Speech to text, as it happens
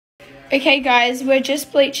Okay guys, we're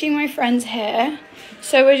just bleaching my friend's hair.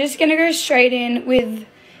 So we're just gonna go straight in with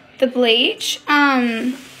the bleach.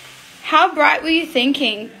 How bright were you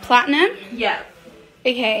thinking? Platinum? Yeah.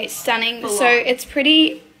 Okay, stunning. So it's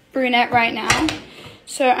pretty brunette right now.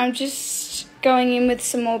 So I'm just going in with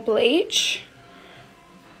some more bleach.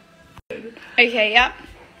 Okay, yep.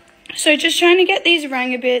 So just trying to get these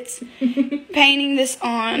Wrangler bits, painting this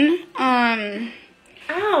on. Ow.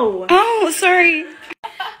 Oh, sorry.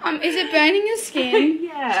 Is it burning your skin?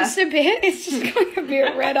 Yeah. Just a bit? It's just going a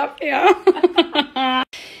bit red up here.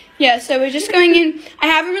 Yeah, so we're just going in. I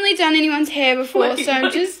haven't really done anyone's hair before, so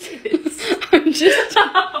I'm just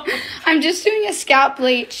doing a scalp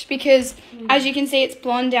bleach because as you can see it's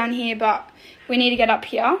blonde down here, but we need to get up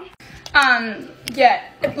here. Yeah,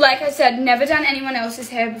 like I said, never done anyone else's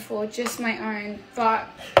hair before, just my own, but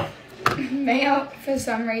Maya for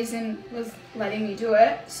some reason was letting me do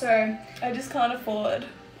it, so I just can't afford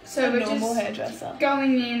a normal hairdresser.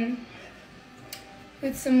 Going in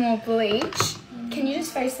with some more bleach. Can you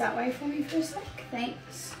just face that way for me for a sec?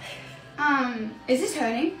 Thanks. Is this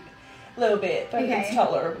hurting? A little bit, but Okay. it's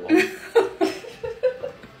tolerable.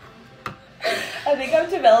 I think I'm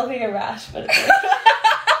developing a rash, but it's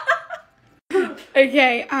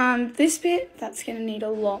Okay, this bit, that's gonna need a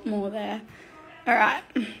lot more there. Alright.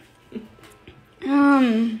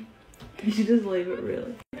 You should just leave it,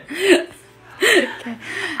 really. Okay.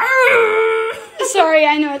 Sorry,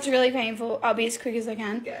 I know it's really painful. I'll be as quick as I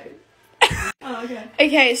can. Go. Oh, okay.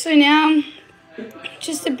 Okay, so now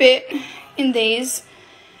just a bit in these.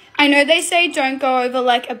 I know they say don't go over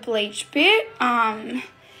like a bleach bit,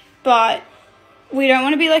 but we don't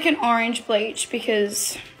want to be like an orange bleach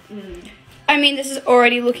because I mean this is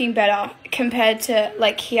already looking better compared to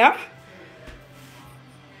like here.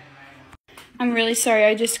 I'm really sorry,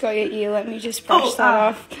 I just got your ear. Let me just brush that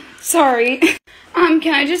off. Sorry.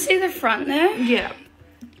 Can I just see the front there? Yeah.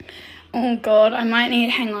 Oh god, I might need,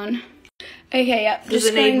 hang on. Okay, yep. Does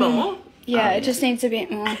it need more? Yeah, it just needs a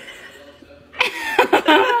bit more.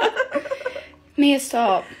 Mia,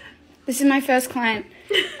 stop. This is my first client.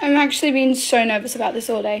 I'm actually been so nervous about this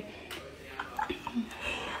all day.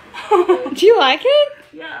 Do you like it?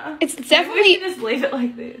 Yeah. It's Maybe definitely, we should just leave it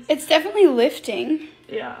like this. it's definitely lifting.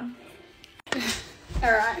 Yeah.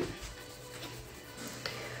 Alright.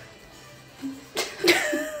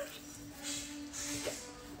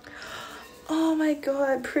 Oh my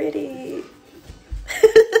god, pretty.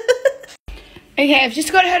 Okay, I've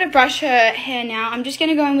just got her to brush her hair now. I'm just going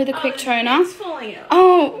to go in with a quick toner. It's falling out.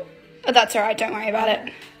 Oh, that's alright, don't worry about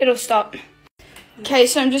it. It'll stop. Okay,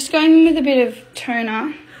 so I'm just going in with a bit of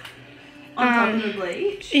toner. On top of the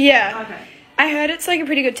bleach? Yeah. Okay. I heard it's like a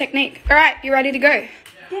pretty good technique. Alright, you ready to go?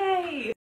 Yay!